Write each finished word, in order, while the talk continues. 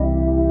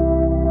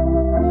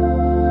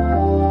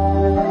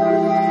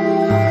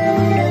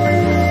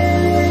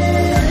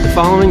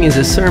following is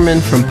a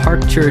sermon from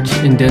Park Church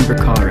in Denver,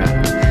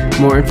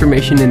 Colorado. More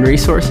information and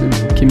resources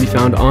can be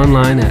found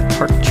online at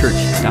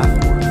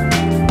parkchurch.org.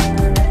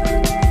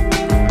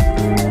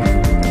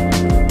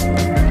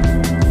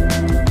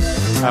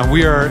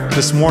 We are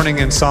this morning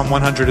in Psalm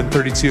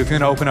 132. If you're going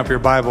to open up your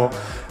Bible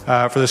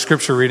for the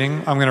scripture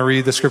reading, I'm going to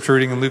read the scripture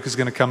reading, and Luke is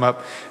going to come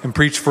up and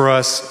preach for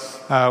us.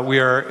 We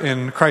are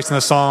in Christ in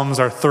the Psalms,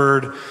 our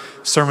third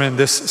sermon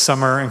this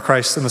summer in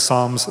Christ in the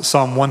Psalms,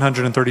 Psalm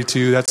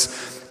 132.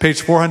 That's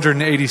page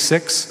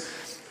 486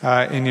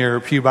 in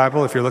your Pew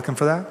Bible, if you're looking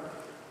for that.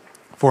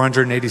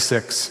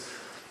 486.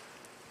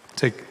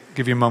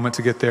 Give you a moment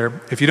to get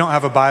there. If you don't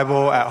have a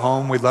Bible at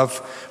home, we'd love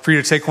for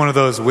you to take one of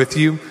those with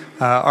you.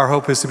 Our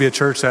hope is to be a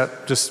church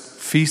that just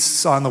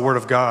feasts on the Word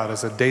of God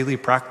as a daily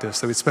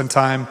practice, that we spend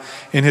time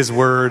in His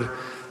Word.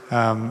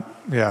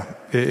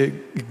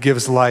 It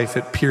gives life,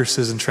 it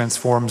pierces and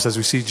transforms as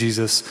we see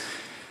Jesus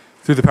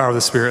through the power of the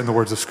Spirit and the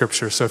words of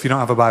Scripture. So if you don't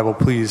have a Bible,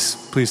 please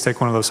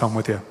take one of those home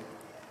with you.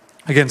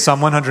 Again,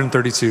 Psalm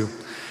 132.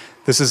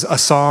 This is a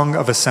song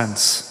of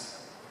ascents.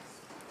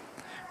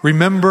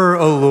 Remember,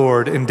 O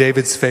Lord, in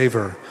David's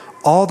favor,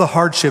 all the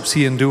hardships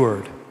he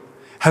endured,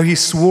 how he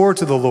swore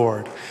to the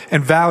Lord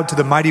and vowed to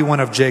the Mighty One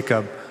of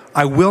Jacob,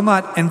 I will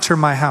not enter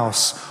my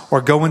house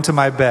or go into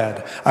my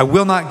bed. I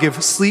will not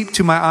give sleep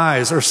to my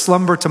eyes or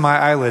slumber to my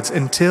eyelids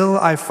until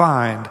I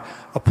find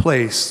a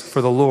place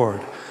for the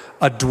Lord,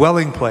 a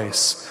dwelling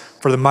place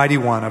for the Mighty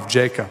One of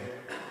Jacob.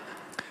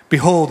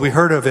 Behold, we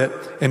heard of it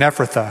in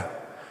Ephrathah.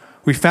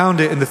 We found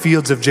it in the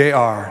fields of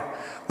Jaar.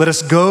 Let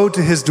us go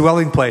to his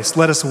dwelling place.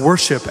 Let us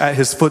worship at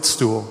his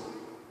footstool.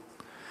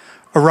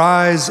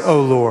 Arise,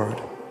 O Lord,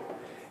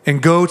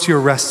 and go to your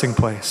resting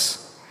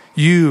place,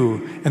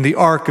 you and the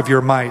ark of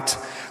your might.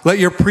 Let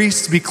your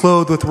priests be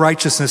clothed with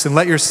righteousness, and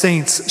let your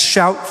saints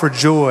shout for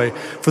joy.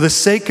 For the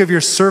sake of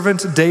your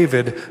servant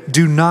David,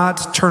 do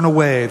not turn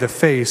away the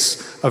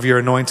face of your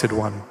anointed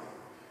one.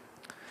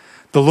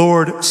 The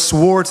Lord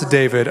swore to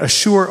David a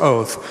sure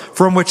oath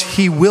from which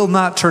he will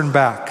not turn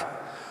back.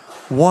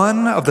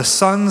 One of the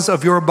sons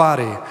of your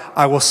body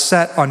I will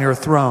set on your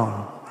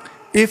throne.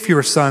 If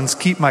your sons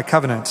keep my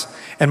covenant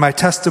and my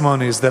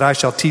testimonies that I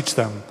shall teach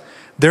them,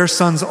 their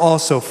sons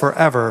also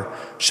forever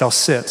shall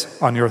sit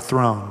on your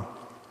throne.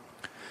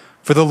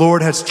 For the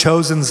Lord has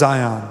chosen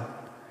Zion.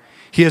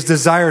 He has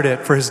desired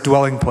it for his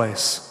dwelling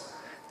place.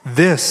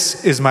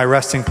 This is my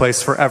resting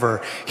place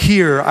forever.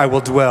 Here I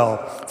will dwell,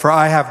 for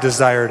I have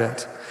desired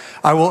it.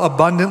 I will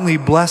abundantly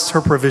bless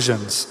her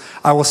provisions.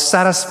 I will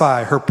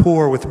satisfy her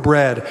poor with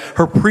bread.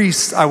 Her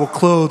priests I will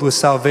clothe with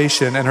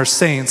salvation, and her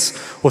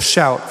saints will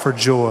shout for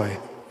joy.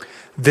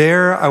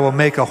 There I will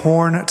make a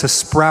horn to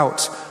sprout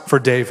for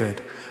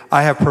David.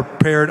 I have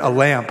prepared a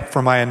lamp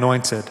for my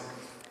anointed.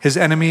 His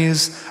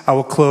enemies I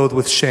will clothe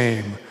with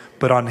shame,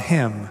 but on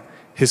him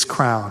his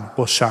crown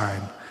will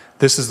shine.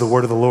 This is the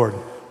word of the Lord.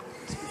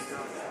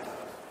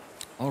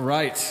 All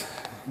right.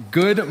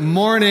 Good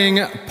morning,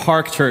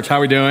 Park Church. How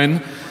are we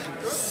doing?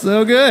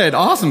 So good.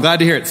 Awesome. Glad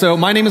to hear it. So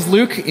my name is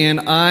Luke, and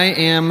I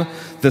am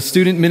the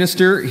student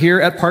minister here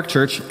at Park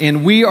Church,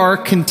 and we are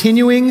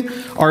continuing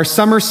our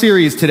summer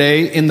series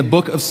today in the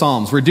book of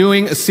Psalms. We're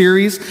doing a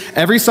series.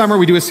 Every summer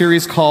we do a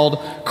series called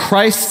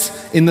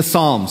Christ in the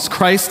Psalms.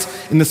 Christ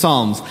in the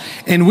Psalms.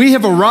 And we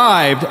have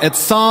arrived at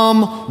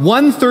Psalm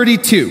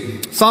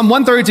 132. Psalm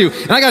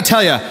 132. And I got to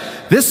tell you,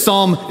 this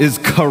psalm is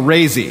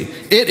crazy.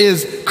 It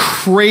is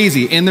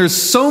crazy. And there's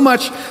so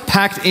much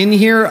packed in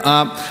here.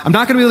 I'm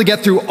not going to be able to get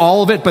through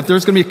all of it, but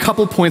there's going to be a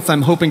couple points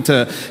I'm hoping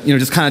to,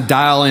 just kind of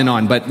dial in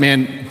on. But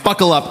man,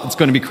 buckle up. It's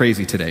going to be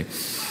crazy today.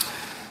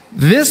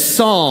 This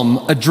psalm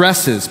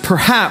addresses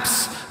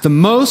perhaps the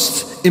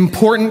most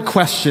important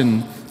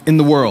question in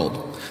the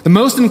world. The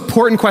most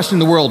important question in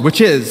the world,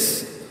 which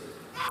is,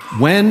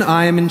 when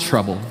I am in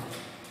trouble,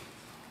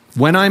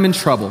 what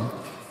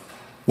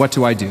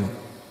do I do?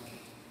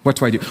 What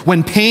do I do?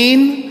 When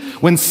pain,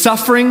 when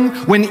suffering,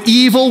 when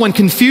evil, when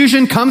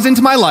confusion comes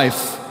into my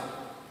life,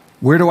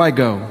 where do I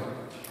go?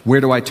 Where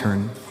do I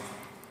turn?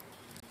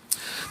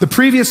 The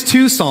previous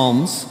two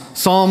Psalms,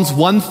 Psalms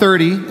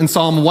 130 and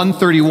Psalm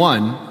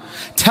 131,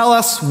 tell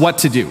us what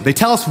to do. They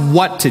tell us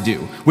what to do,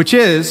 which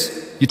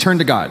is you turn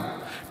to God.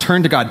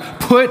 Turn to God.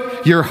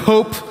 Put your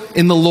hope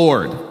in the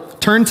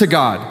Lord. Turn to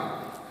God.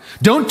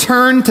 Don't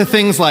turn to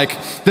things like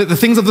the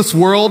things of this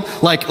world,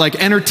 like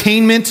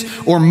entertainment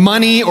or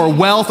money or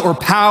wealth or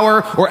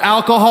power or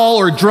alcohol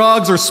or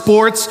drugs or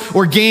sports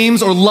or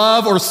games or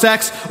love or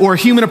sex or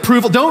human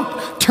approval.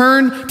 Don't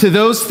turn to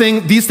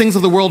these things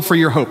of the world for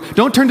your hope.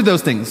 Don't turn to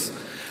those things.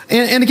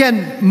 And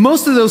again,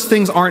 most of those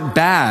things aren't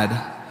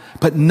bad,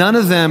 but none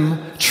of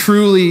them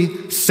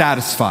truly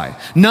satisfy.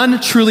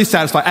 None truly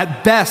satisfy.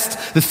 At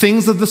best, the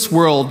things of this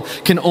world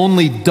can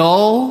only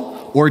dull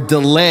or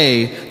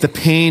delay the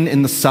pain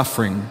and the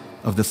suffering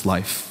of this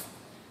life.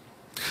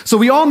 So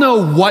we all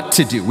know what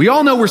to do. We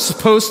all know we're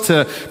supposed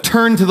to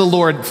turn to the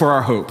Lord for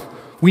our hope.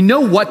 We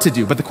know what to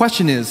do, but the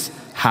question is,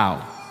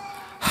 how?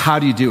 How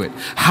do you do it?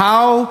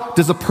 How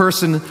does a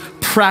person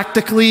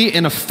practically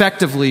and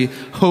effectively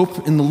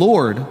hope in the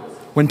Lord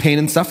when pain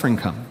and suffering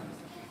come?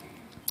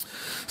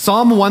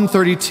 Psalm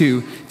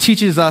 132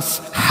 teaches us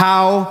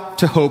how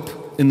to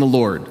hope in the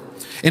Lord.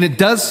 And it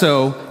does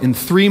so in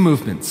three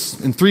movements.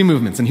 And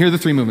here are the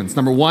three movements.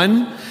 Number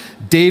one,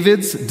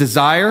 David's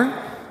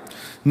desire.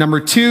 Number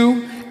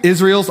two,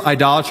 Israel's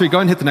idolatry. Go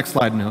ahead and hit the next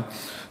slide now.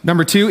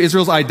 Number two,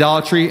 Israel's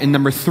idolatry. And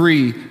number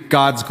three,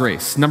 God's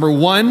grace. Number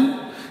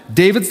one,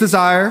 David's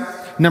desire.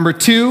 Number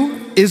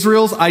two,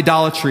 Israel's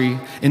idolatry.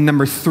 And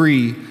number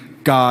three,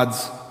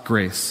 God's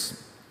grace.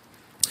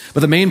 But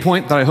the main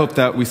point that I hope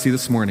that we see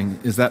this morning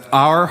is that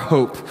our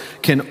hope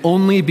can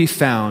only be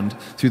found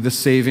through the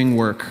saving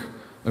work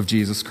of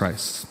Jesus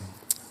Christ.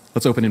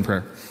 Let's open in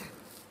prayer.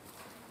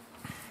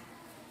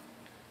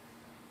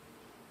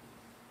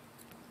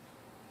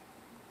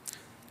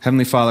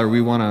 Heavenly Father, we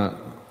want to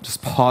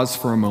just pause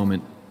for a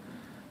moment,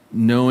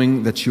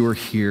 knowing that you are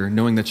here,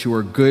 knowing that you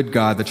are a good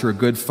God, that you're a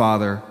good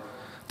Father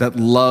that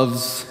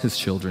loves his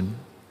children,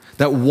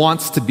 that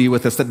wants to be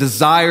with us, that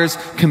desires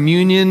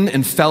communion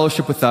and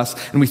fellowship with us.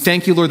 And we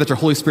thank you, Lord, that your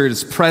Holy Spirit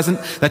is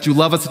present, that you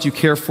love us, that you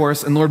care for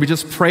us. And Lord, we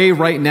just pray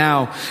right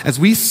now, as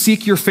we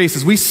seek your face,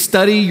 as we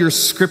study your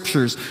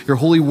scriptures, your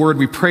holy word,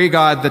 we pray,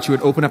 God, that you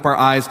would open up our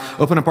eyes,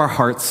 open up our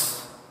hearts.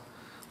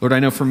 Lord, I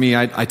know for me,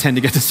 I tend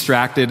to get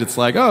distracted. It's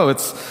like, oh,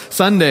 it's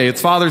Sunday, it's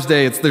Father's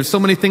Day, there's so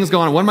many things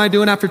going on. What am I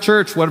doing after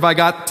church? What have I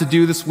got to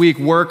do this week?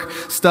 Work,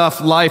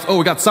 stuff, life. Oh,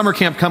 we got summer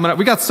camp coming up.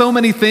 We got so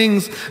many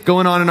things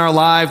going on in our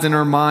lives and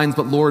our minds.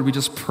 But Lord, we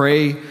just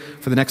pray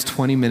for the next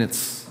 20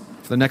 minutes,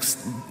 for the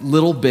next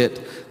little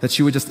bit, that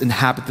you would just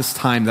inhabit this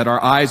time, that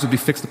our eyes would be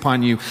fixed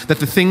upon you, that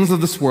the things of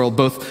this world,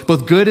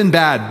 both good and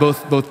bad,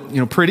 both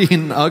pretty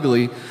and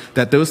ugly,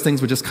 that those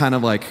things would just kind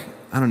of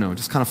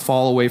just kind of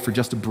fall away for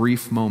just a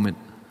brief moment.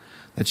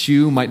 That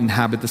you might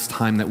inhabit this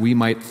time, that we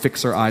might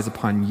fix our eyes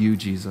upon you,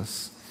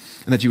 Jesus.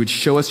 And that you would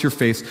show us your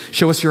face,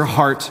 show us your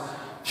heart,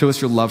 show us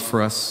your love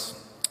for us.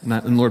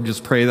 And Lord,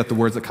 just pray that the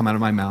words that come out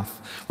of my mouth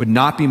would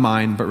not be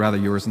mine, but rather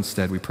yours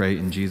instead. We pray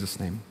in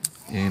Jesus' name.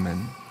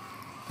 Amen.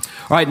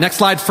 All right, next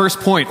slide, first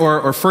point,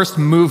 or first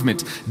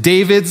movement.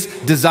 David's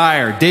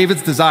desire.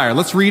 David's desire.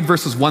 Let's read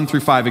verses 1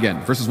 through 5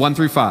 again. Verses 1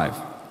 through 5.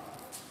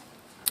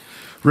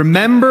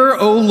 Remember,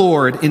 O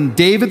Lord, in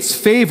David's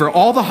favor,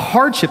 all the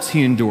hardships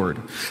he endured,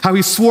 how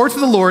he swore to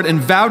the Lord and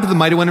vowed to the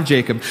Mighty One of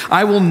Jacob,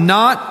 I will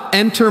not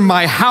enter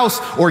my house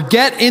or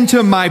get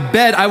into my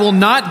bed. I will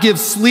not give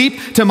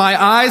sleep to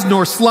my eyes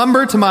nor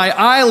slumber to my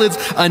eyelids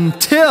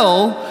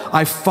until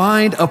I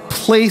find a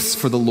place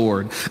for the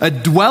Lord, a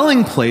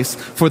dwelling place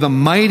for the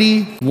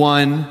Mighty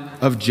One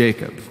of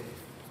Jacob.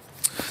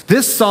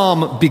 This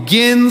psalm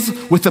begins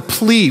with a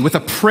plea, with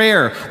a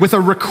prayer, with a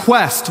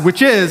request,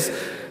 which is,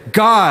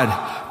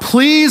 God,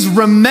 please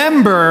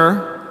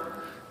remember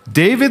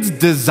David's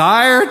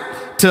desire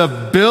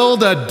to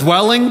build a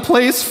dwelling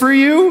place for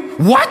you?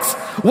 What?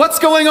 What's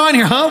going on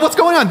here, huh? What's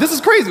going on? This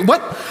is crazy.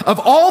 What? Of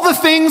all the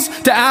things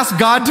to ask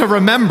God to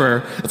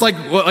remember, it's like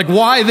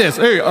why this?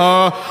 Hey,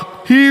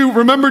 he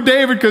remembered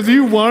David because he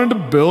wanted to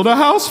build a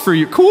house for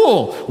you.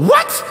 Cool.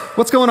 What?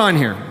 What's going on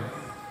here?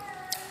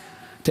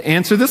 To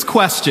answer this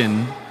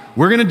question,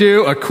 we're going to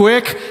do a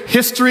quick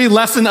history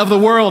lesson of the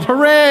world.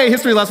 Hooray!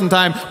 History lesson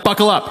time.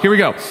 Buckle up. Here we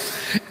go.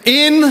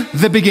 In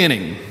the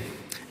beginning,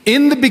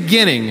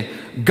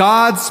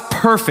 God's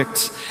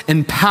perfect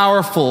and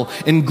powerful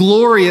and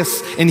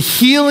glorious and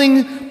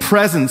healing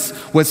presence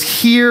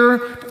was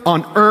here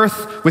on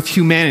earth with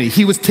humanity.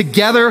 He was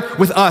together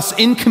with us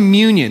in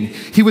communion.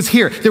 He was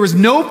here. There was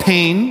no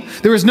pain.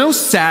 There was no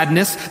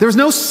sadness. There was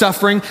no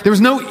suffering. There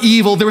was no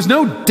evil. There was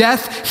no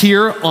death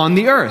here on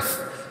the earth.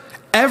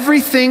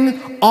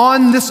 Everything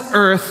on this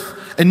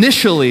earth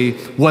initially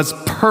was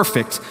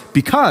perfect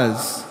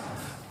because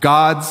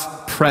God's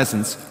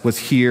presence was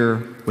here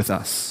with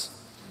us.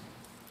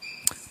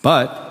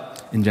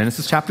 But in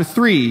Genesis chapter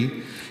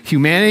 3,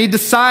 humanity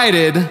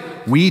decided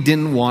we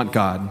didn't want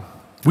God.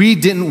 We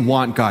didn't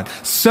want God.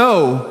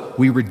 So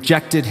we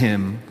rejected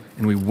him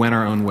and we went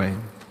our own way.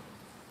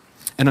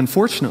 And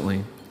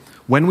unfortunately,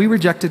 when we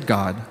rejected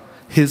God,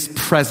 his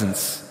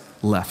presence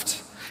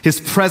left. His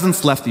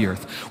presence left the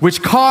earth,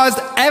 which caused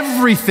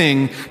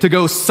everything to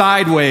go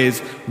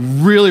sideways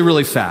really,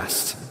 really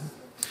fast.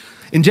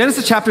 In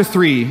Genesis chapter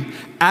 3,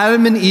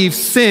 Adam and Eve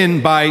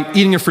sinned by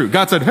eating a fruit.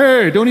 God said,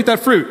 hey, don't eat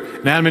that fruit.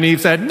 And Adam and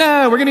Eve said,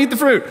 no, we're going to eat the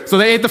fruit. So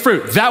they ate the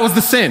fruit. That was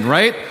the sin,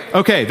 right?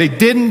 Okay, they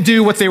didn't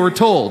do what they were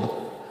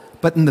told.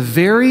 But in the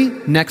very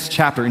next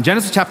chapter, in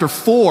Genesis chapter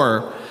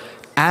 4,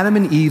 Adam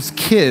and Eve's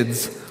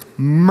kids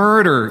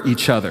murder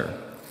each other.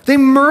 They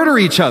murder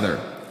each other.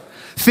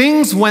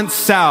 Things went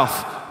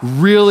south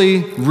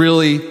really,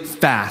 really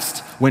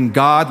fast when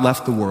God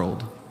left the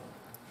world.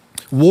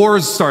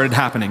 Wars started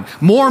happening.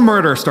 More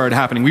murder started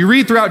happening. We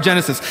read throughout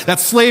Genesis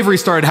that slavery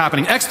started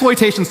happening.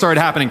 Exploitation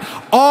started happening.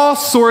 All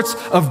sorts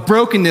of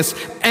brokenness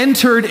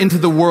entered into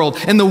the world.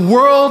 And the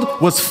world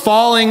was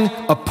falling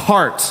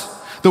apart.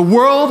 The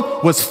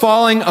world was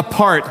falling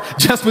apart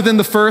just within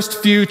the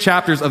first few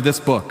chapters of this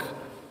book.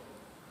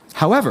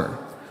 However,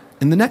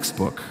 in the next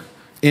book,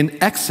 in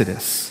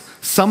Exodus,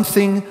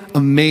 something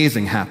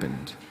amazing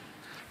happened.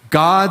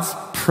 God's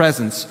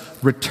presence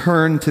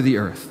returned to the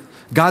earth.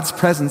 God's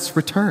presence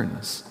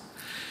returns.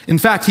 In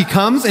fact, he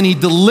comes and he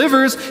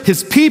delivers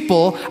his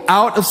people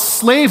out of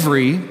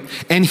slavery,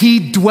 and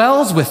he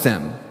dwells with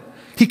them.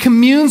 He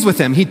communes with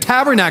them. He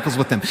tabernacles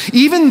with them.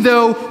 Even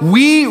though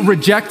we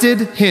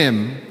rejected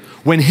him,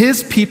 when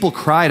his people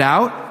cried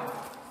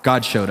out,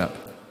 God showed up.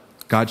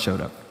 God showed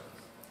up.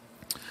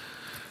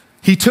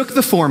 He took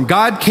the form,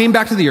 God came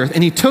back to the earth,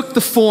 and he took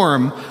the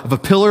form of a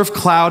pillar of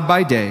cloud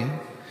by day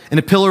and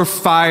a pillar of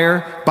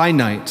fire by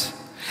night.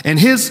 And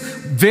his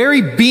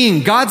very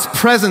being, God's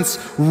presence,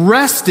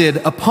 rested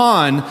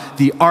upon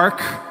the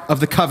Ark of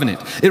the Covenant.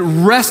 It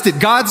rested,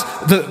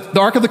 the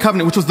Ark of the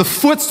Covenant, which was the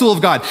footstool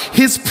of God.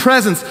 His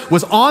presence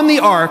was on the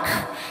Ark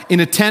in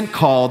a tent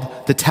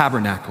called the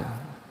Tabernacle.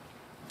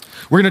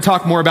 We're going to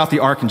talk more about the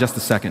Ark in just a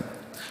second.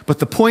 But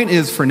the point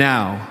is, for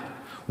now,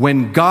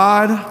 when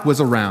God was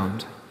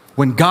around,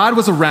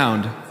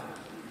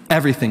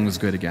 everything was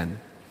good again.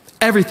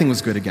 Everything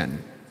was good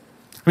again.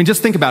 I mean,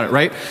 just think about it,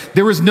 right?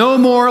 There was no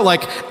more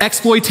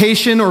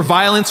exploitation or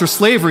violence or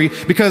slavery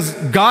because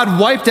God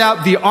wiped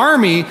out the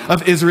army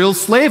of Israel's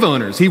slave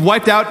owners. He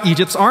wiped out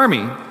Egypt's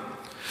army.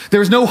 There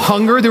was no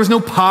hunger, there was no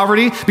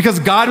poverty because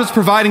God was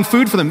providing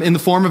food for them in the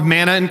form of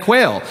manna and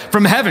quail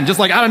from heaven,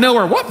 just out of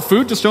nowhere. What?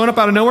 Food just showing up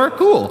out of nowhere?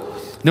 Cool.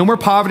 No more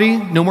poverty,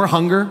 no more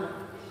hunger.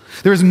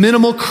 There was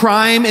minimal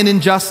crime and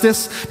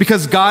injustice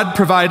because God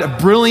provided a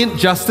brilliant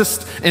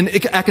justice and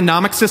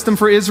economic system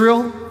for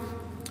Israel.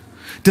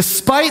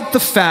 Despite the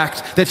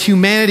fact that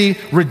humanity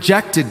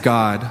rejected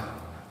God,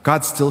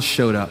 God still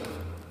showed up.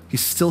 He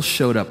still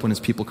showed up when his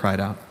people cried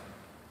out.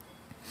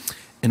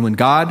 And when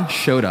God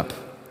showed up,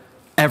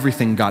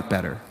 everything got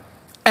better.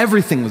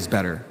 Everything was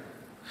better.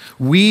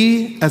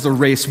 We as a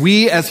race,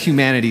 we as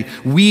humanity,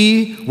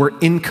 we were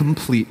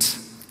incomplete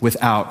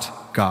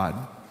without God.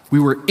 We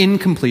were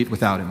incomplete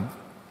without him.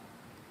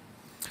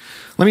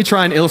 Let me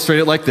try and illustrate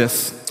it like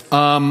this.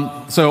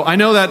 So I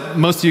know that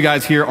most of you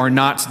guys here are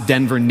not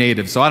Denver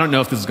natives, so I don't know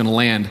if this is going to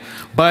land.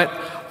 But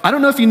I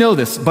don't know if you know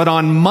this, but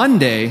on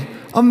Monday,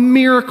 a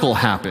miracle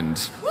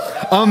happened.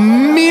 A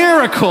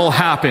miracle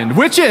happened,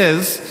 which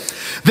is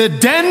the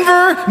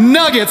Denver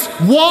Nuggets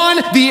won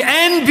the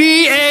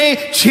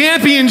NBA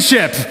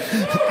championship.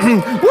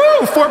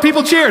 Woo! 4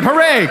 people cheered.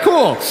 Hooray!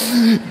 Cool.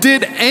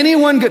 Did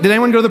anyone go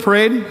to the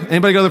parade?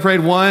 Anybody go to the parade?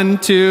 1,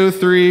 2,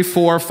 3,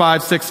 4,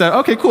 5, 6, 7.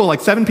 Okay, cool.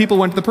 7 people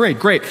went to the parade.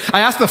 Great.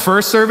 I asked the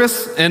first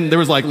service, and there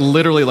was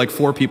literally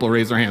 4 people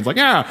raised their hands.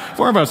 Yeah,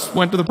 4 of us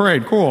went to the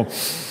parade. Cool.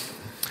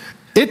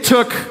 It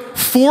took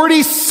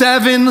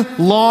 47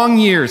 long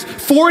years,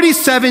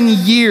 47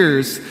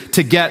 years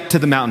to get to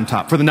the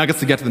mountaintop, for the Nuggets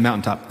to get to the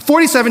mountaintop.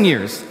 47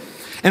 years.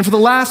 And for the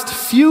last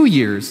few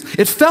years,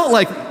 it felt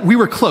like we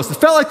were close. It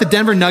felt like the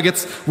Denver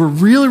Nuggets were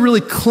really,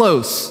 really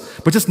close,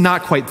 but just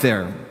not quite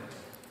there.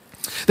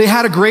 They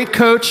had a great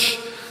coach.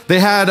 They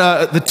had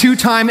the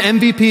 2-time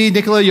MVP,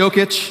 Nikola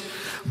Jokic.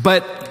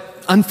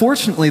 But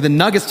unfortunately, the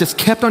Nuggets just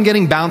kept on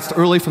getting bounced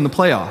early from the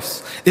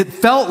playoffs. It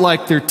felt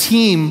like their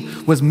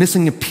team was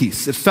missing a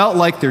piece. It felt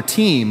like their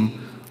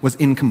team was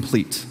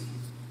incomplete.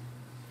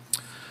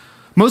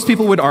 Most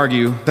people would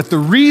argue that the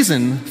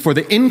reason for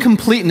the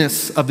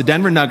incompleteness of the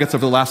Denver Nuggets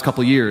over the last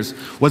couple of years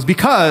was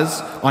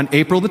because on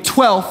April the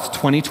 12th,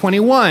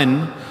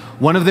 2021,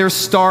 one of their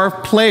star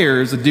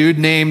players, a dude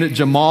named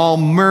Jamal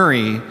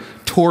Murray,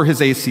 tore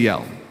his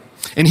ACL.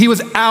 And he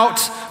was out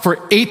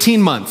for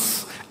 18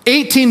 months.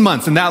 18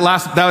 months, and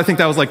I think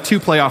that was 2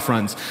 playoff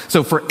runs.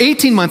 So for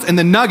 18 months, and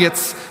the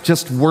Nuggets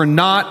just were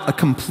not a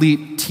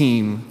complete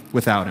team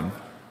without him.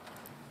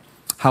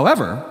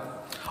 However,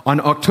 on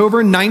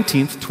October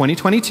 19th,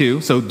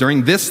 2022, so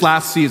during this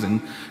last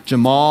season,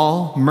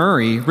 Jamal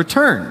Murray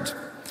returned.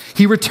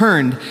 He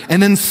returned,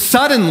 and then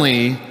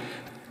suddenly,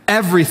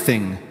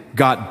 everything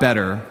got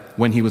better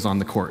when he was on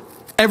the court.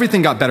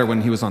 Everything got better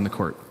when he was on the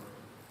court.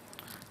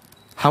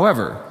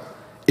 However,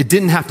 it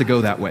didn't have to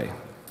go that way.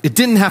 It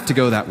didn't have to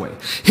go that way.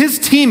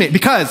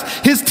 Because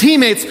his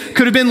teammates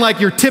could have been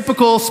your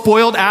typical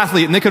spoiled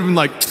athlete, and they could have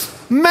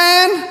been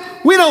man,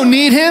 we don't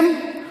need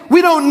him.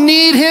 We don't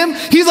need him.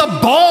 He's a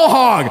ball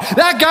hog.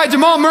 That guy,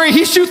 Jamal Murray,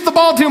 he shoots the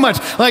ball too much.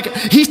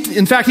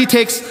 In fact, he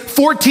takes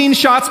 14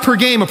 shots per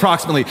game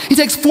approximately. He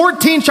takes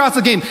 14 shots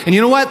a game. And you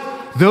know what?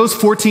 Those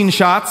 14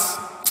 shots,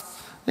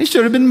 they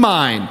should have been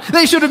mine.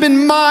 They should have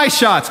been my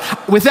shots.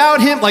 Without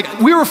him,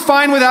 we were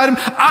fine without him.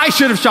 I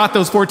should have shot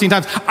those 14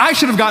 times. I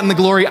should have gotten the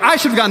glory. I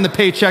should have gotten the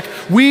paycheck.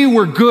 We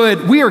were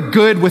good. We are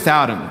good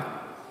without him.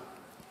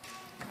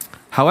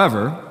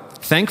 However,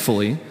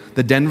 thankfully,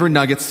 the Denver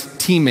Nuggets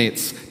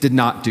teammates did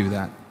not do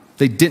that.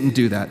 They didn't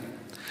do that.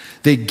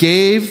 They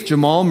gave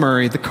Jamal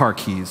Murray the car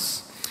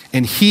keys,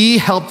 and he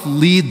helped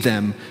lead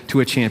them to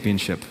a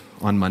championship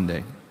on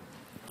Monday.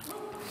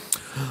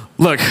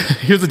 Look,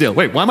 here's the deal.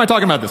 Wait, why am I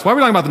talking about this? Why are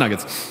we talking about the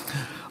Nuggets?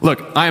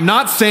 Look, I am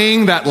not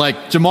saying that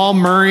Jamal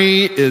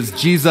Murray is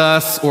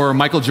Jesus or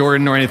Michael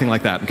Jordan or anything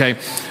like that, okay?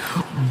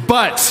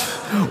 But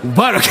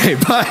what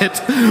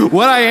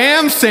I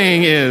am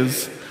saying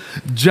is,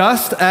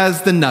 just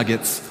as the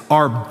Nuggets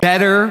are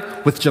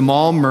better with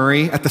Jamal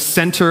Murray at the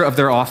center of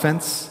their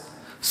offense,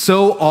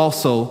 so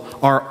also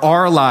are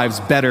our lives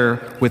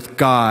better with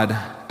God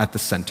at the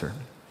center.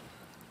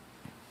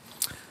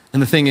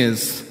 And the thing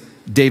is,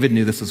 David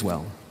knew this as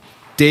well.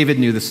 David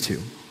knew this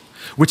too,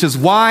 which is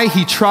why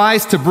he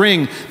tries to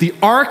bring the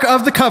Ark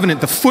of the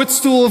Covenant, the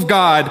footstool of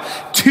God,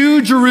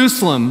 to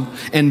Jerusalem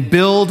and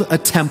build a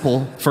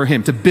temple for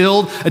him, to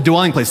build a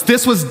dwelling place.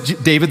 This was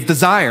David's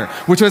desire,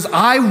 which was,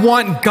 I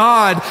want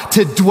God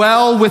to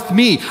dwell with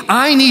me.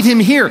 I need him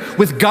here.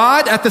 With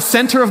God at the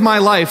center of my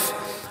life,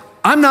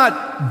 I'm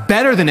not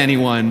better than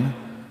anyone,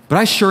 but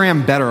I sure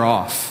am better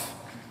off.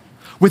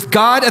 With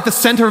God at the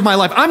center of my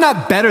life, I'm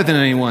not better than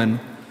anyone,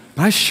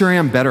 but I sure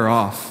am better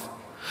off.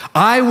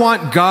 I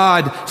want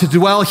God to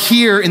dwell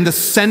here in the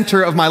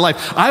center of my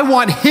life. I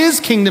want his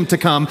kingdom to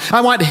come.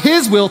 I want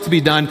his will to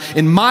be done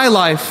in my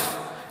life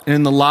and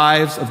in the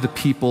lives of the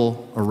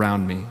people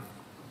around me.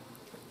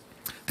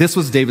 This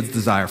was David's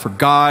desire, for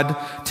God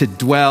to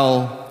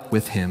dwell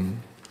with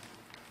him.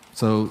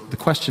 So the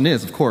question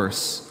is, of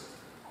course,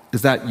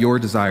 is that your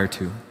desire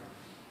too?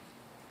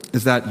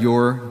 Is that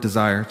your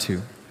desire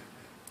too?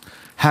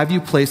 Have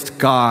you placed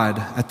God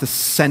at the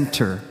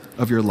center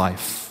of your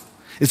life?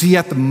 Is he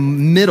at the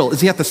middle? Is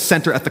he at the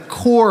center, at the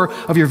core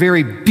of your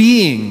very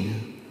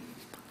being?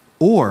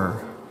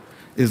 Or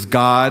is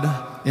God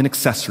an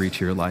accessory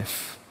to your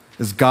life?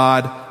 Is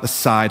God a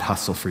side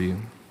hustle for you?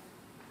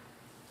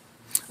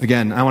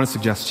 Again, I want to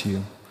suggest to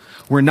you,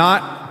 we're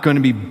not going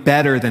to be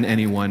better than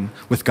anyone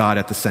with God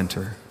at the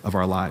center of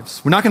our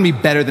lives. We're not going to be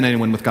better than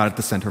anyone with God at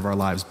the center of our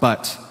lives,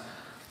 but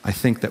I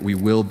think that we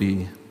will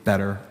be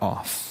better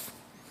off.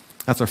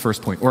 That's our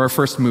first point, or our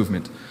first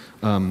movement,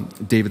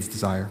 David's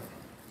desire.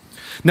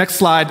 Next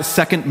slide,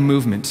 second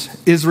movement,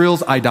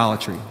 Israel's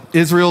idolatry.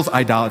 Israel's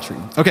idolatry.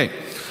 Okay,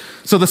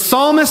 so the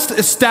psalmist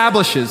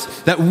establishes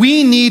that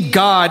we need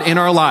God in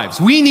our lives.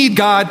 We need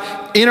God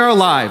in our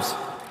lives.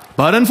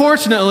 But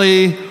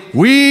unfortunately,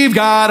 we've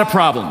got a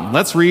problem.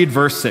 Let's read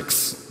verse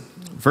 6.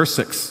 Verse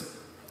 6.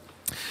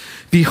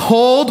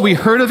 Behold, we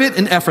heard of it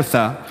in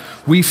Ephrathah.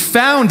 We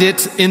found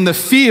it in the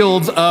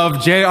fields of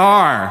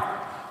Jaar.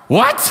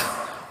 What?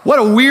 What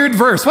a weird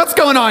verse. What's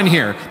going on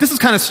here? This is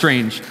kind of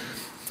strange.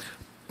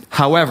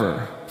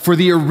 However, for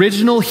the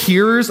original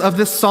hearers of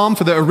this psalm,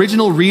 for the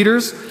original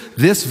readers,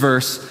 this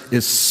verse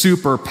is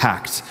super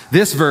packed.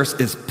 This verse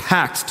is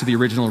packed to the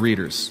original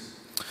readers.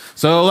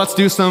 So let's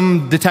do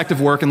some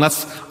detective work and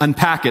let's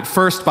unpack it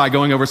first by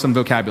going over some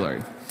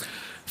vocabulary.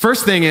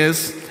 First thing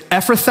is,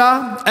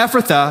 Ephrathah.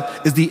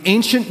 Ephrathah is the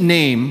ancient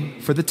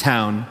name for the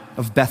town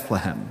of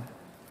Bethlehem.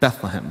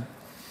 Bethlehem.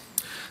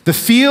 The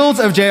fields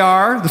of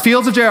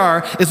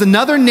Jaar is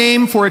another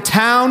name for a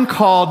town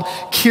called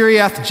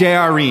Kiriath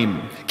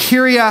Jearim.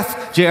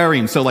 Kiriath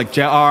Jearim. So like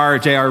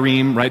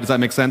Jearim, right? Does that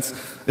make sense?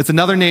 It's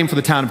another name for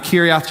the town of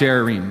Kiriath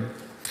Jearim.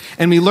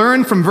 And we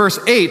learn from verse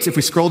 8, if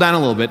we scroll down a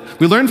little bit,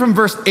 we learn from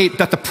verse 8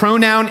 that the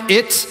pronoun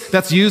it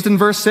that's used in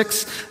verse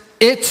 6,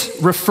 it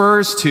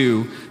refers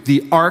to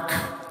the Ark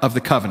of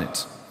the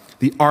Covenant.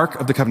 The Ark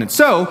of the Covenant.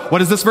 So, what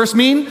does this verse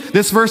mean?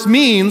 This verse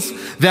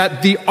means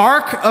that the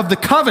Ark of the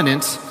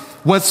Covenant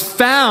was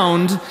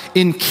found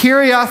in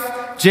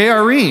Kiriath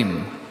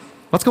Jearim.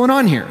 What's going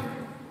on here?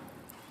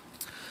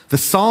 The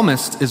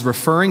psalmist is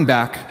referring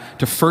back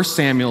to 1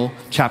 Samuel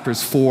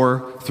chapters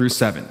 4 through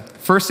 7.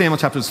 1 Samuel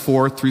chapters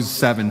 4 through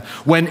 7,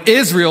 when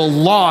Israel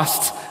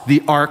lost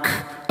the Ark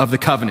of the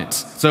Covenant.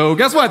 So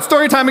guess what?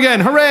 Story time again.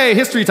 Hooray,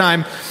 history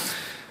time.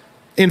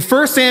 In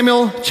 1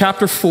 Samuel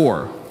chapter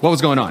 4, what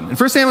was going on? In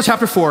 1 Samuel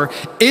chapter 4,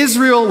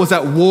 Israel was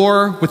at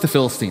war with the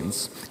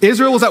Philistines.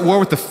 Israel was at war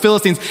with the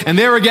Philistines, and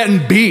they were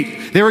getting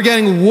beat. They were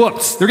getting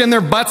whooped. They were getting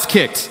their butts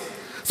kicked.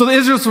 So the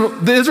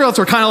Israelites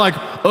were kind of like,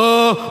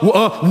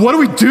 what do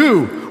we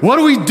do? What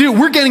do we do?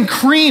 We're getting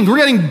creamed. We're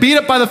getting beat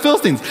up by the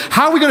Philistines.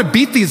 How are we going to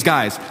beat these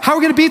guys? How are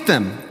we going to beat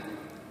them?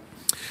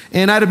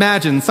 And I'd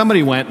imagine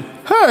somebody went,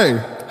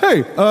 hey,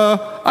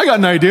 I got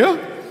an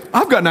idea.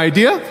 I've got an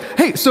idea.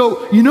 Hey,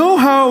 so you know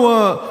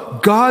how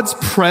God's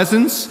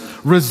presence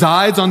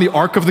resides on the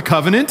Ark of the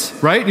Covenant,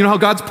 right? You know how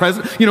God's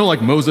presence,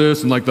 like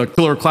Moses and like the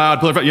pillar of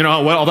cloud,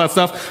 all that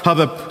stuff, how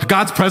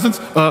God's presence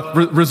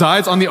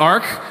resides on the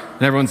Ark?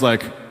 And everyone's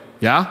like,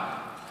 yeah?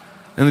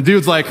 And the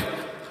dude's like,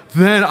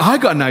 then I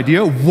got an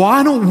idea.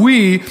 Why don't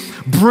we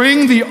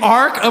bring the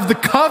Ark of the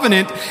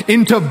Covenant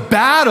into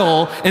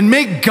battle and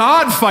make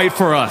God fight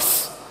for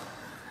us?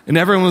 And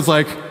everyone was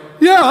like,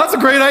 yeah, that's a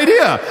great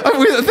idea.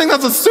 I think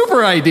that's a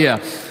super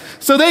idea.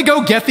 So they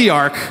go get the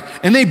ark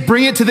and they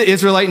bring it to the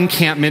Israelite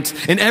encampment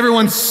and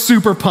everyone's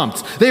super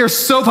pumped. They are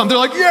so pumped. They're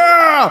like,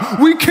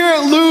 yeah, we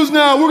can't lose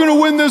now. We're going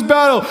to win this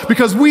battle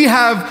because we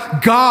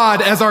have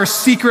God as our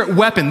secret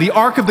weapon. The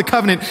Ark of the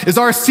Covenant is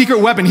our secret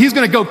weapon. He's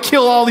going to go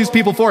kill all these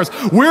people for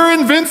us. We're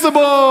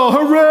invincible.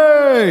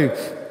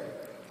 Hooray.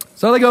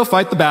 So they go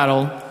fight the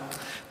battle.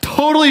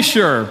 Totally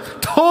sure,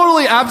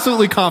 totally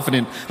absolutely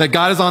confident that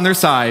God is on their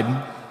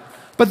side.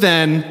 But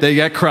then they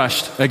get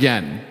crushed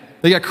again.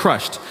 They get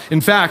crushed. In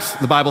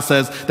fact, the Bible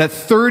says that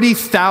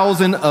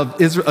 30,000 of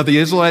the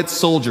Israelite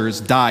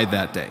soldiers died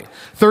that day.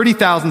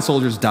 30,000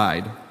 soldiers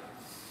died.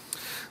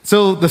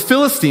 So the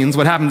Philistines,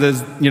 what happens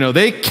is,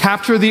 they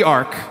capture the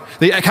ark.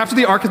 They capture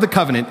the Ark of the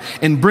Covenant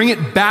and bring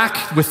it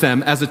back with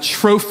them as a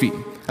trophy.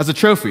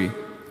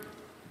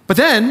 But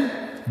then,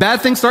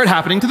 bad things start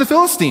happening to the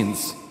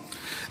Philistines.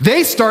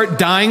 They start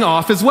dying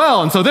off as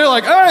well. And so they're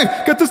like, hey,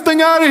 get this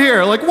thing out of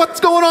here. Like, what's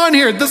going on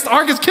here? This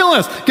ark is killing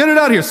us. Get it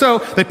out of here. So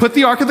they put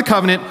the Ark of the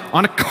Covenant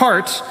on a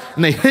cart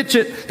and they hitch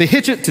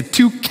it to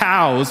 2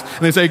 cows. And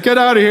they say, get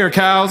out of here,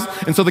 cows.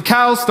 And so the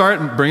cows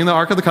start bringing the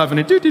Ark of the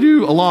Covenant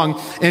along.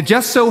 And it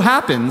just so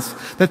happens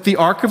that the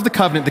Ark of the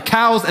Covenant, the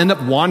cows end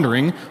up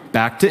wandering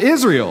back to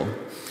Israel.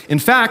 In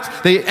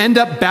fact, they end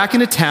up back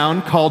in a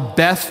town called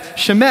Beth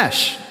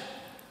Shemesh.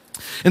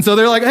 And so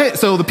they're like, hey,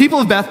 so the people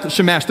of Beth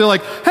Shemesh, they're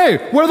like,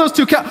 hey, what are those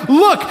 2 cows?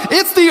 Look,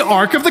 it's the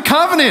Ark of the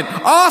Covenant.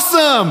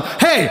 Awesome.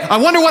 Hey, I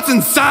wonder what's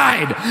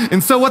inside.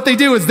 And so what they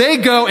do is they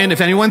go, and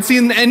if anyone's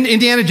seen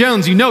Indiana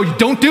Jones, you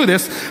don't do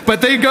this, but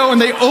they go and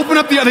they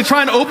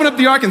try and open up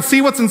the Ark and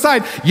see what's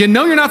inside.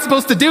 You're not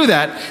supposed to do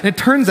that. And it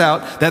turns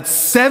out that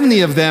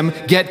 70 of them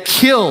get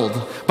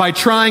killed by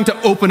trying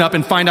to open up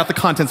and find out the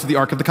contents of the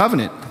Ark of the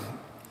Covenant.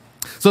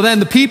 So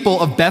then the people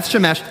of Beth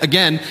Shemesh,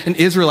 again, an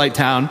Israelite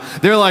town,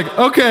 they're like,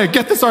 okay,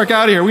 get this ark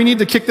out of here. We need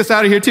to kick this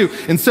out of here too.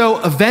 And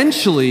so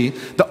eventually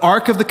the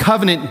Ark of the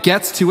Covenant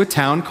gets to a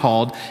town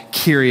called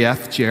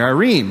Kiriath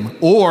Jearim,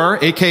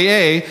 or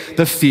AKA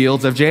the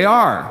Fields of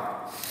Jaar.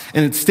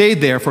 And it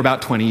stayed there for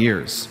about 20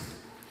 years.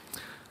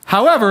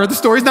 However, the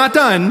story's not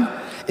done.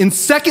 In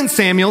 2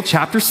 Samuel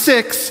chapter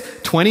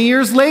 6, 20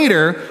 years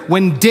later,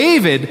 when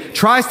David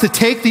tries to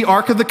take the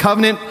Ark of the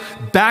Covenant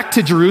back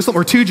to Jerusalem,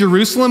 or to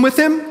Jerusalem with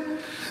him,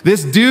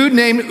 this dude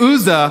named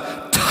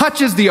Uzzah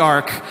touches the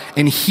ark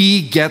and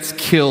he gets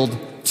killed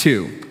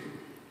too.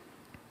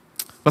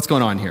 What's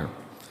going on here?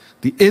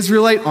 The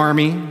Israelite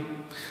army,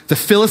 the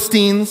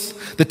Philistines,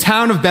 the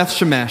town of Beth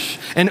Shemesh,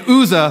 and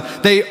Uzzah,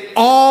 they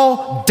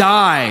all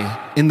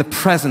die in the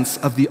presence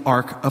of the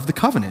Ark of the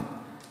Covenant.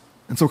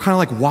 And so we're kind of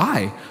like,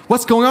 why?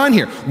 What's going on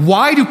here?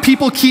 Why do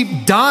people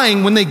keep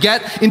dying when they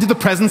get into the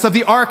presence of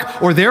the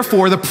ark, or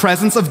therefore the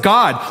presence of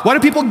God? Why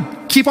do people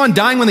keep on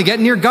dying when they get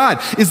near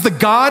God? Is the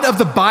God of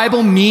the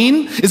Bible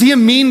mean? Is he a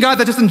mean God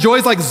that just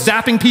enjoys like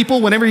zapping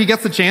people whenever he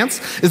gets the chance?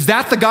 Is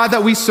that the God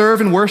that we serve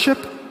and worship?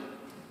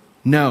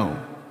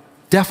 No,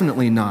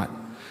 definitely not.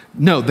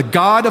 No, the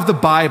God of the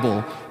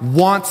Bible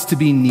wants to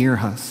be near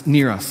us.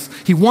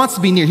 He wants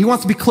to be near. He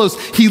wants to be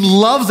close. He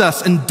loves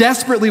us and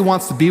desperately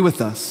wants to be with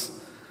us.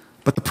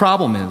 But the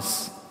problem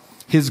is,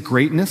 his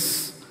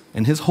greatness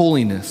and his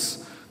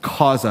holiness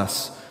cause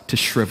us to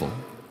shrivel.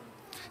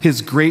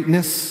 His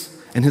greatness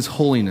and his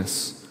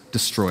holiness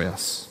destroy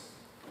us.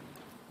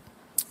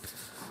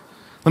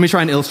 Let me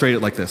try and illustrate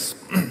it like this.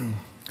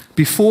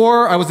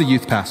 Before I was a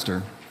youth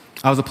pastor,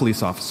 I was a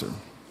police officer.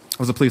 I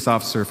was a police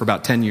officer for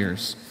about 10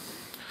 years.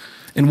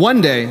 And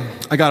one day,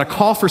 I got a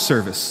call for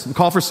service,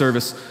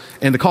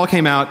 and the call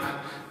came out,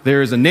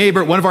 there's a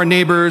neighbor, one of our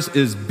neighbors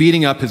is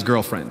beating up his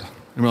girlfriend.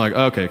 And we're like,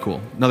 okay, cool,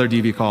 another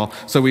DV call.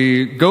 So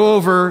we go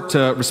over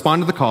to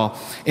respond to the call,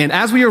 and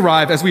as we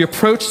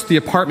approach the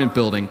apartment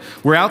building,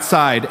 we're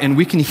outside, and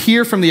we can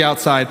hear from the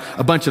outside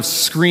a bunch of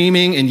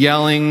screaming and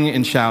yelling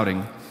and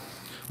shouting.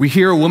 We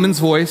hear a woman's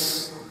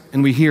voice,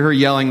 and we hear her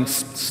yelling,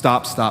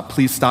 stop,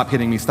 please stop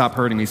hitting me, stop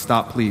hurting me,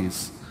 stop,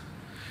 please.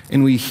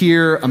 And we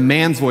hear a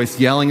man's voice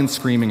yelling and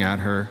screaming at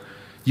her,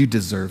 you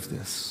deserve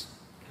this.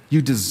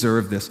 You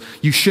deserve this.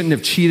 You shouldn't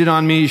have cheated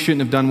on me. You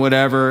shouldn't have done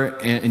whatever,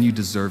 and you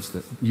deserve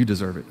it. You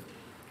deserve it.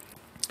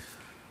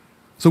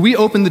 So we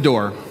open the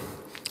door,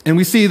 and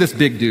we see this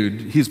big dude.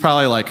 He's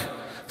probably like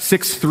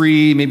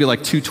 6'3", maybe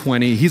like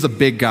 220. He's a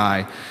big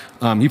guy.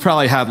 He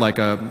probably had like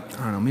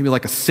maybe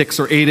like a 6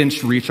 or 8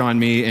 inch reach on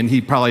me, and he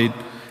probably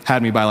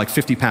had me by like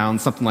 50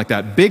 pounds, something like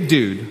that. Big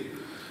dude.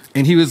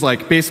 And he was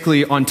like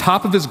basically on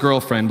top of his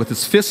girlfriend with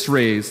his fists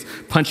raised,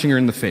 punching her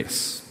in the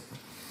face.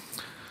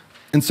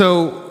 And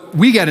so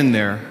we get in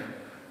there,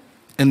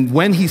 and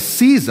when he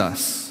sees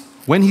us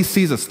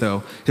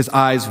though, his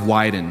eyes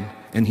widen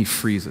and he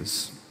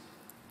freezes.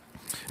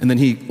 And then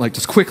he like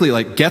just quickly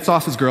like gets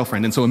off his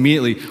girlfriend, and so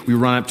immediately we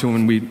run up to him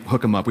and we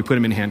hook him up. We put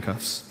him in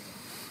handcuffs.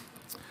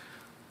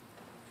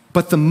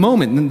 But the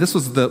moment, and this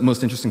was the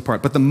most interesting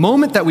part, but the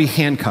moment that we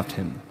handcuffed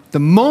him, the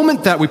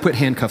moment that we put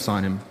handcuffs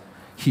on him,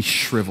 he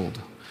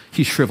shriveled.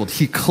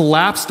 He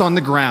collapsed on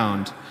the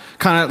ground,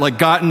 kind of like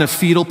got in a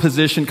fetal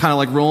position, kind of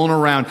like rolling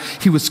around.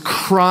 He was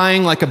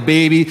crying like a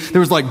baby. There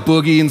was like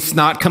boogie and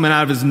snot coming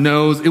out of his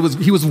nose.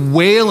 He was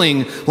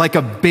wailing like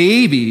a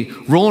baby,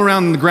 rolling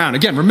around on the ground.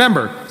 Again,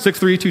 remember,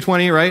 6'3",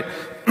 220, right?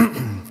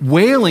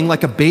 Wailing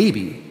like a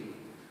baby.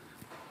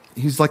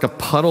 He's like a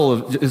puddle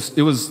of,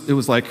 it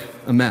was like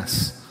a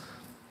mess.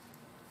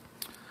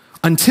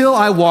 Until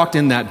I walked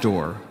in that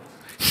door,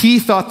 he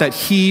thought that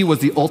he was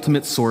the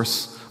ultimate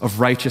source of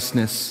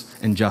righteousness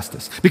and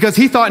justice. Because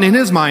he thought in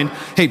his mind,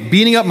 hey,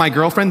 beating up my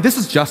girlfriend, this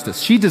is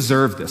justice. She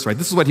deserved this, right?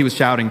 This is what he was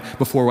shouting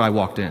before I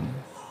walked in.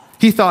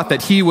 He thought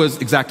that he was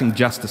exacting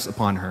justice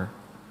upon her.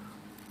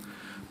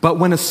 But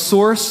when a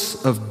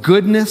source of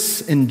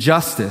goodness and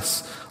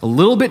justice, a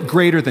little bit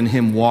greater than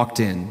him, walked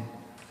in,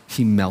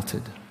 he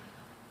melted.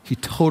 He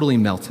totally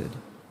melted.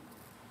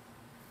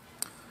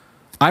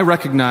 I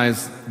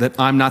recognize that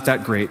I'm not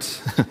that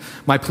great.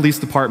 My police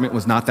department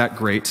was not that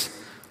great.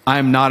 I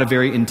am not a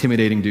very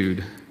intimidating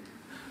dude.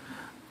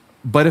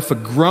 But if a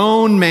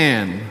grown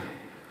man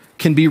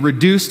can be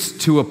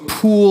reduced to a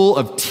pool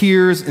of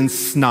tears and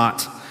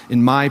snot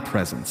in my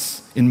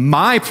presence,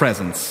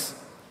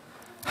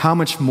 how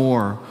much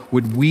more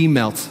would we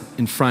melt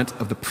in front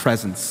of the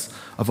presence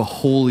of a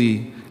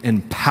holy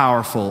and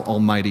powerful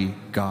Almighty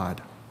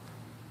God?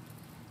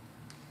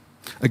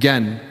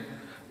 Again,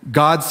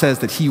 God says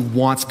that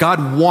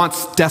God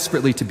wants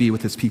desperately to be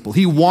with his people.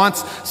 He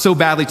wants so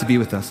badly to be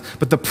with us.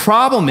 But the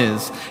problem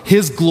is,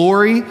 his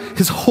glory,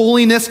 his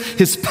holiness,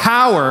 his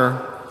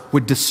power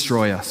would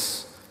destroy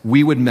us.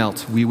 We would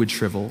melt, we would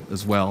shrivel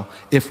as well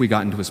if we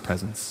got into his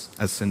presence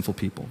as sinful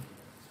people.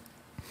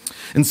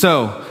 And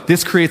so,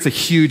 this creates a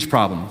huge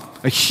problem,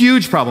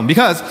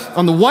 because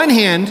on the one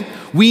hand,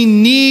 we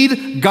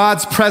need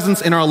God's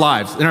presence in our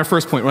lives. In our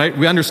first point, right?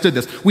 We understood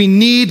this. We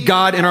need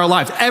God in our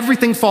lives.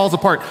 Everything falls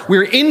apart.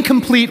 We're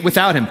incomplete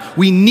without him.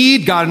 We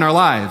need God in our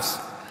lives.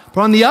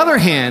 But on the other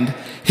hand,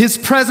 his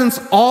presence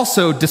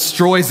also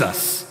destroys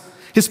us.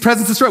 His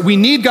presence destroys. We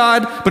need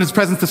God, but his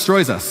presence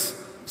destroys us.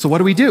 So what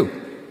do we do?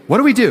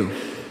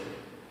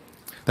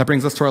 That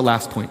brings us to our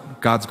last point,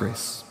 God's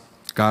grace.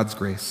 God's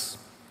grace.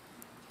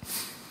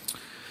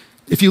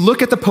 If you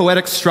look at the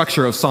poetic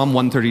structure of Psalm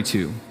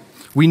 132,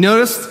 we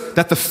notice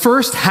that the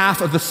first half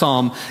of the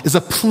psalm is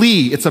a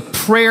plea, it's a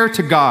prayer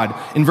to God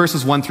in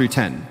verses 1 through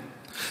 10.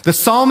 The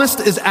psalmist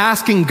is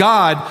asking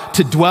God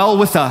to dwell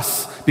with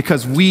us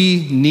because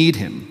we need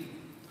him.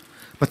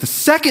 But the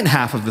second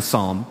half of the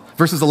psalm,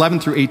 verses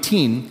 11 through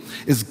 18,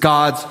 is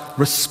God's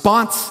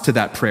response to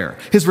that prayer,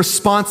 his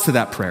response to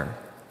that prayer.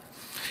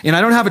 And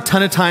I don't have a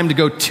ton of time to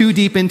go too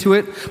deep into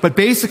it, but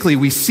basically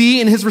we see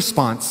in his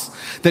response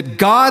that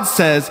God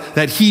says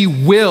that he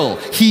will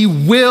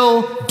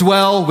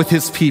dwell with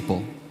his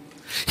people.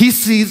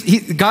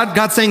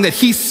 God's saying that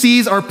he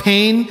sees our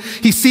pain,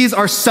 he sees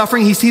our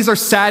suffering, he sees our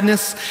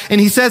sadness, and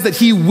he says that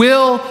he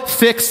will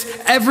fix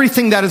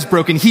everything that is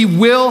broken. He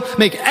will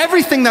make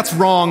everything that's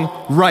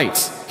wrong right.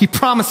 He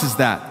promises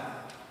that.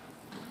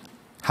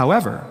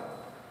 However,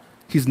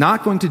 he's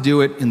not going to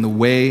do it in the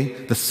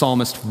way the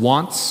psalmist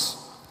wants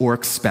or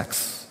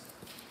expects.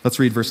 Let's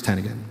read verse 10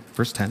 again.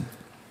 Verse 10.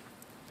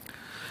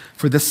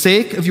 For the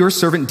sake of your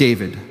servant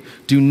David,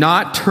 do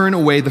not turn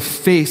away the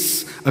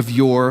face of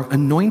your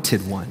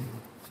anointed one.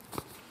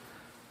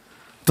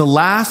 The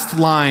last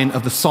line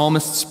of the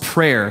psalmist's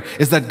prayer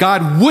is that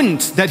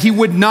that he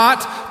would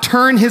not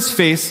turn his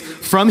face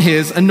from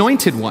his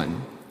anointed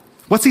one.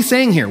 What's he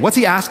saying here? What's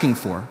he asking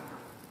for?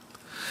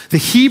 The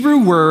Hebrew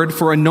word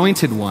for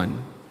anointed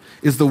one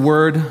is the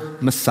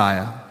word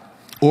Messiah,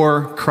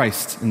 or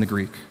Christ in the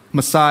Greek.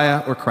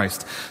 Messiah or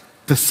Christ.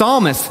 The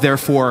psalmist,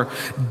 therefore,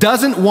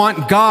 doesn't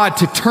want God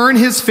to turn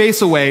his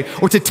face away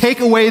or to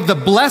take away the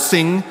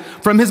blessing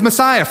from his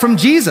Messiah, from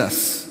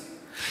Jesus.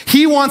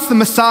 He wants the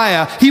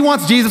Messiah, he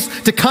wants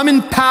Jesus to come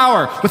in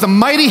power with a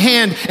mighty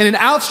hand and an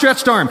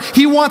outstretched arm.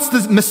 He wants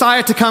the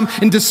Messiah to come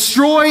and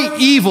destroy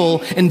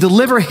evil and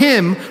deliver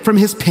him from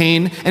his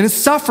pain and his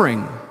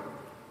suffering.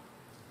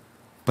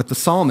 But the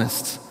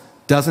psalmist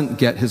doesn't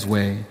get his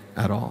way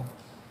at all.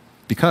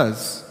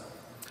 Because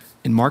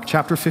in Mark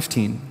chapter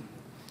 15,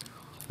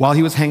 while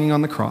he was hanging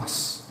on the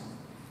cross,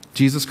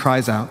 Jesus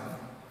cries out,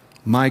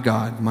 my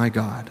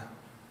God,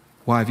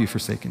 why have you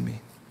forsaken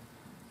me?"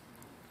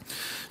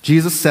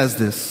 Jesus says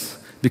this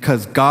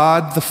because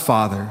God the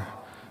Father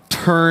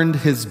turned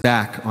his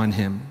back on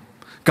him.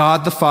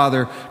 God the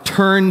Father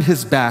turned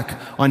his back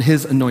on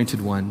his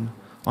anointed one,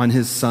 on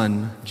his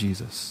son,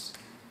 Jesus.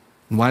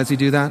 And why does he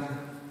do that?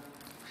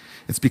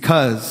 It's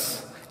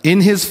because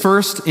in his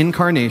first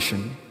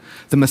incarnation,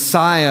 the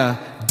Messiah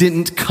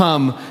didn't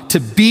come to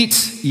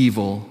beat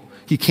evil,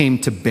 he came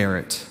to bear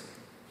it.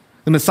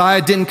 The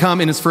Messiah didn't come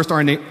in his first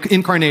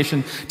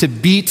incarnation to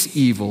beat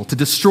evil, to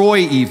destroy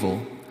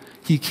evil.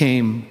 He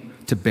came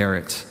to bear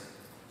it.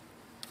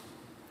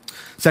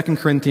 2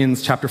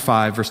 Corinthians chapter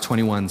 5, verse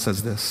 21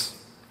 says this: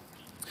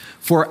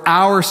 For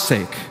our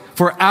sake,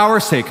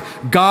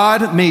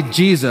 God made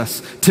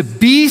Jesus to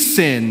be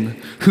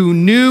sin who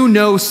knew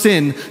no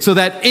sin, so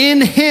that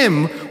in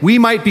him we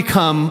might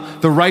become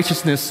the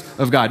righteousness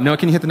of God. Noah,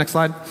 can you hit the next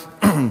slide?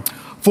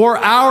 For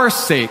our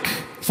sake,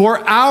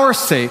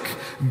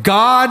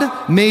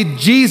 God made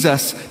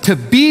Jesus to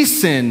be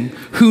sin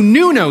who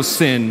knew no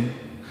sin,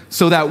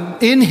 so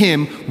that in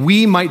him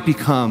we might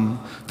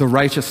become the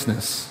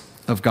righteousness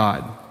of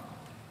God.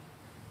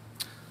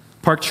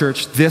 Park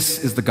Church,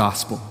 this is the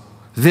gospel.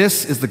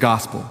 This is the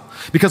gospel.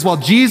 Because while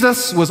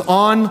Jesus was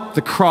on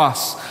the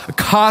cross, a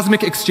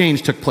cosmic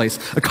exchange took place.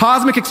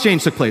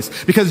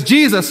 Because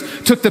Jesus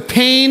took the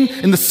pain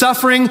and the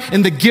suffering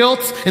and the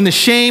guilt and the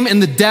shame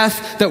and the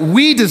death that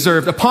we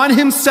deserved upon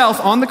himself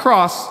on the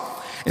cross.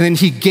 And then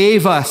he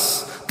gave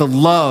us the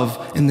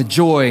love and the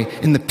joy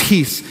and the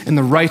peace and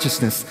the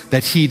righteousness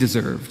that he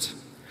deserved.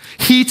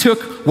 He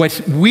took what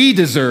we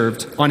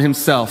deserved on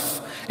himself,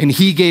 and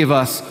he gave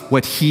us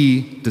what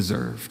he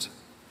deserved.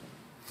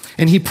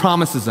 And he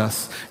promises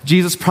us,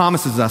 Jesus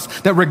promises us,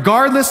 that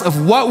regardless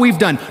of what we've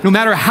done, no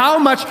matter how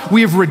much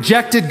we have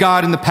rejected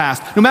God in the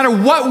past, no matter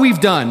what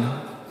we've done,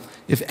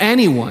 if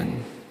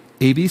anyone,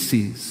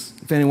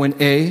 ABCs, if anyone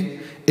A,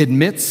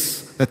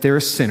 admits that they're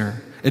a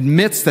sinner,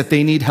 admits that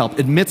they need help,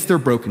 admits their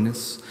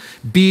brokenness,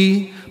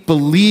 B,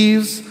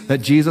 believes that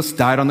Jesus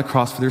died on the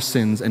cross for their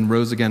sins and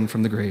rose again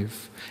from the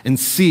grave, and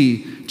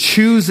C,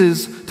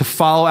 chooses to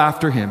follow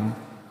after him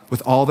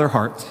with all their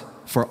heart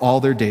for all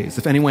their days.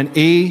 If anyone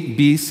A,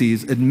 B,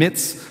 C's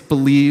admits,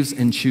 believes,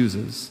 and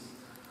chooses,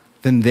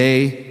 then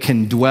they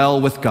can dwell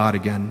with God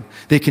again.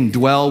 They can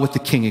dwell with the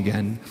King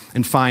again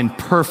and find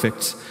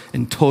perfect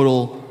and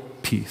total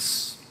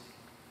peace.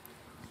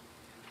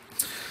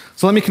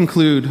 So let me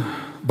conclude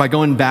by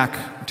going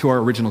back to our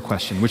original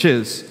question, which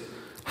is,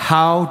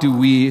 how do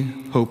we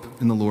hope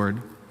in the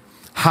Lord?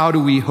 How do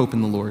we hope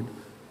in the Lord?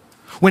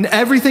 When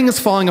everything is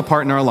falling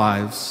apart in our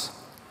lives,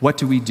 what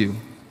do we do?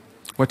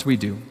 What do we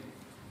do?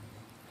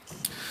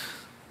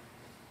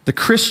 The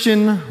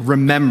Christian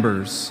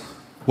remembers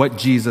what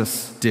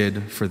Jesus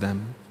did for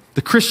them.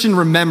 The Christian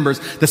remembers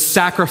the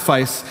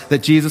sacrifice that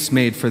Jesus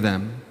made for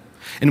them.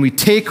 And we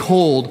take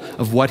hold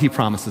of what he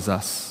promises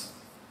us.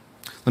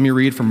 Let me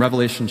read from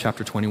Revelation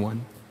chapter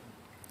 21.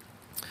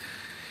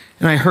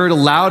 And I heard a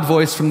loud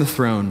voice from the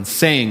throne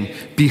saying,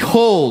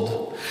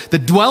 "Behold, the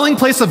dwelling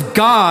place of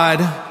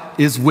God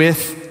is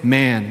with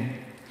man.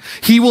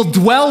 He will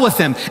dwell with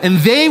them, and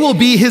they will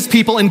be his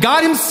people, and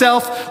God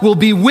himself will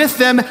be with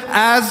them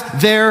as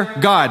their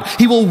God.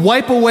 He will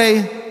wipe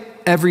away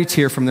every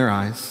tear from their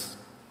eyes,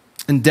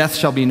 and death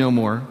shall be no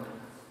more.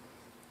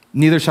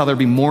 Neither shall there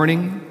be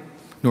mourning,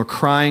 nor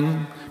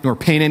crying, nor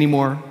pain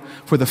anymore,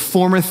 for the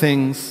former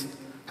things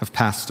have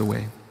passed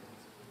away."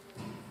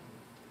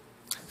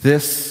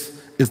 This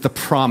is the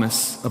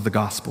promise of the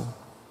gospel.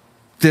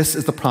 This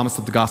is the promise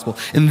of the gospel.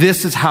 And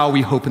this is how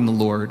we hope in the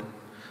Lord,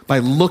 by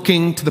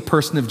looking to the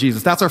person of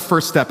Jesus. That's our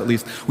first step, at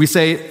least. We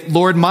say,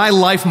 Lord, my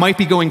life might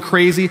be going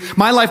crazy.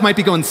 My life might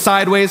be going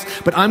sideways,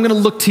 but I'm going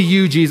to look to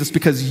you, Jesus,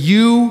 because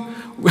you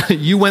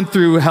went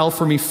through hell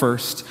for me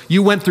first.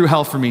 You went through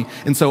hell for me.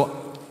 And so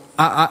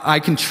I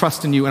can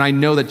trust in you, and I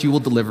know that you will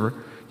deliver.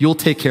 You'll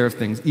take care of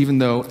things, even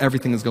though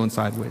everything is going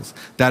sideways.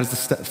 That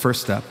is the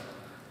first step.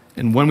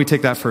 And when we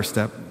take that first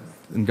step,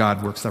 then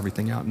God works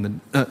everything out,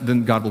 and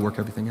then God will work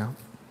everything out.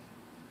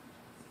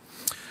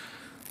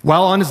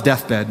 While on his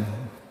deathbed,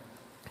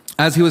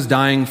 as he was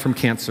dying from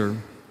cancer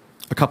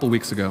a couple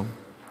weeks ago,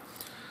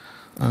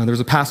 there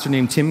was a pastor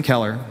named Tim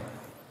Keller.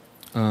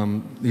 He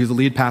was the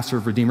lead pastor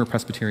of Redeemer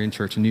Presbyterian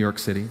Church in New York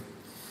City.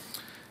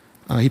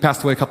 He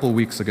passed away a couple of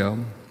weeks ago,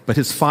 but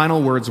his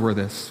final words were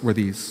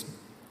these: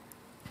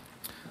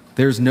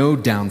 "There's no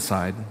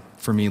downside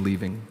for me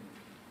leaving.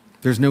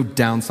 There's no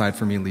downside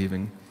for me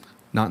leaving,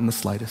 not in the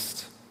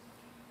slightest."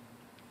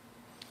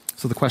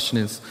 So the question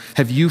is,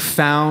 have you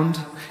found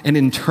and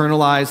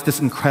internalized this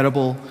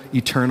incredible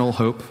eternal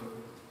hope?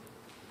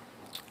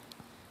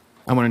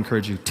 I want to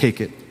encourage you, take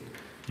it,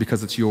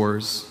 because it's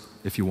yours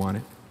if you want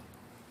it.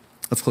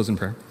 Let's close in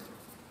prayer.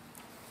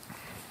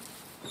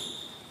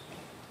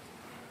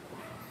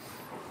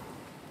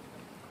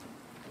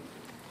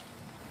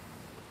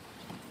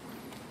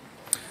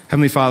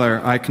 Heavenly Father,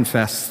 I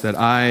confess that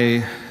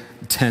I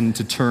tend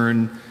to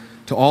turn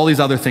to all these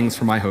other things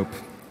for my hope,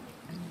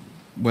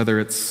 whether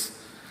it's,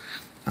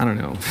 I don't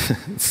know,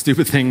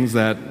 stupid things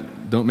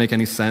that don't make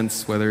any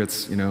sense, whether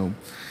it's,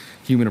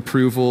 human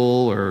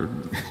approval or,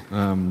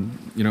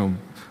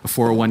 a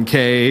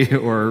 401k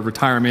or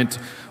retirement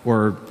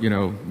or,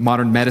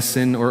 modern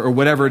medicine or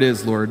whatever it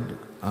is, Lord.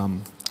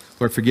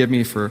 Lord, forgive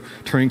me for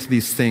turning to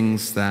these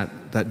things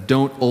that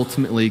don't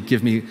ultimately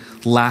give me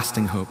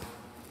lasting hope.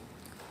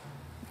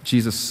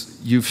 Jesus,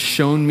 you've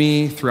shown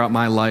me throughout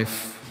my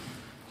life,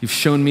 you've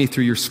shown me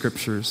through your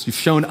scriptures, you've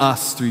shown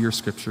us through your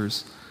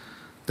scriptures,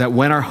 that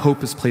when our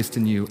hope is placed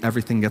in you,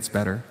 everything gets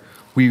better.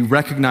 We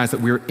recognize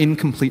that we are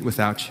incomplete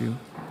without you,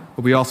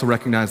 but we also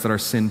recognize that our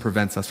sin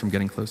prevents us from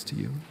getting close to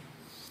you.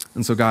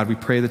 And so, God, we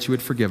pray that you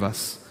would forgive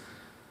us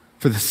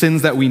for the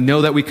sins that we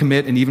know that we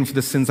commit, and even for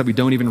the sins that we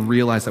don't even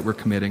realize that we're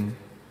committing.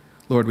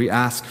 Lord, we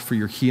ask for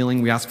your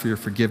healing, we ask for your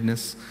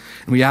forgiveness,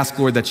 and we ask,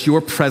 Lord, that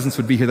your presence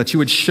would be here, that you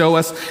would show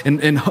us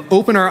and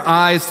open our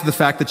eyes to the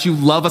fact that you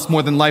love us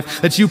more than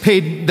life, that you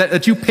paid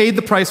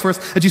the price for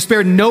us, that you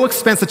spared no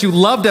expense, that you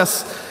loved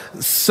us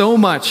so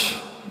much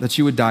that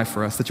you would die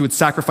for us, that you would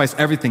sacrifice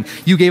everything.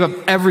 You gave up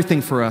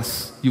everything for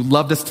us. You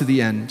loved us to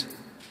the end.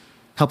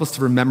 Help us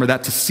to remember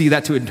that, to see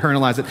that, to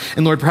internalize it.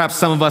 And Lord, perhaps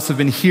some of us have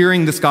been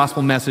hearing this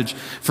gospel message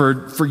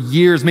for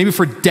years, maybe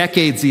for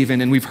decades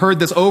even, and we've heard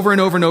this over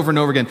and over and over and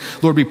over again.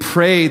 Lord, we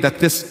pray that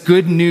this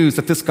good news,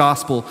 that this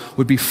gospel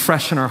would be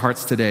fresh in our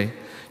hearts today.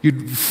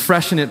 You'd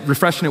refreshen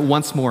it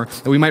once more,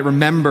 that we might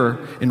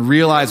remember and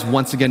realize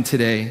once again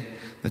today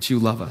that you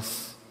love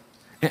us.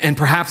 And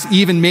perhaps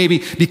even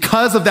maybe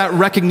because of that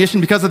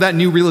recognition, because of that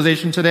new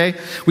realization today,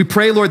 we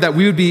pray, Lord, that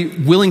we would be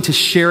willing to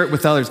share it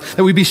with others,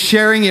 that we'd be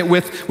sharing it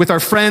with our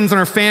friends and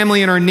our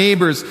family and our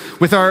neighbors,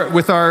 with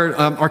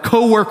our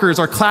coworkers,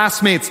 our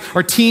classmates,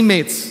 our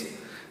teammates,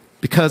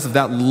 because of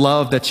that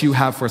love that you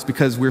have for us,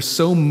 because we're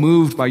so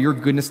moved by your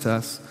goodness to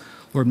us,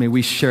 Lord, may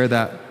we share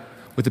that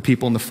with the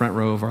people in the front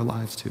row of our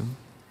lives too.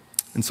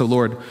 And so,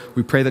 Lord,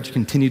 we pray that you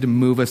continue to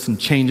move us and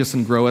change us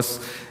and grow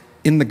us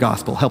in the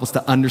gospel. Help us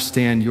to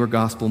understand your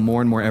gospel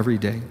more and more every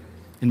day.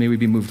 And may we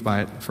be moved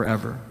by it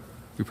forever.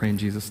 We pray in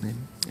Jesus'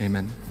 name.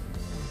 Amen.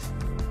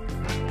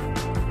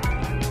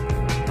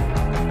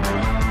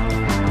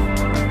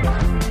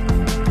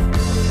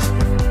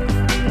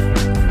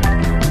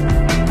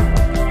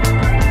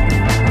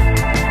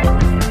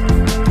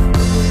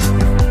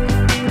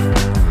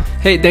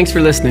 Hey, thanks for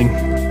listening.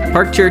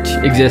 Park Church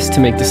exists to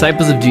make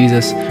disciples of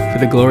Jesus for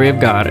the glory of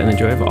God and the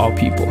joy of all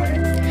people.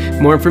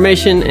 More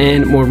information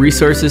and more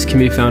resources can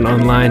be found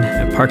online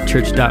at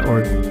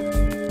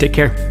parkchurch.org. Take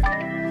care.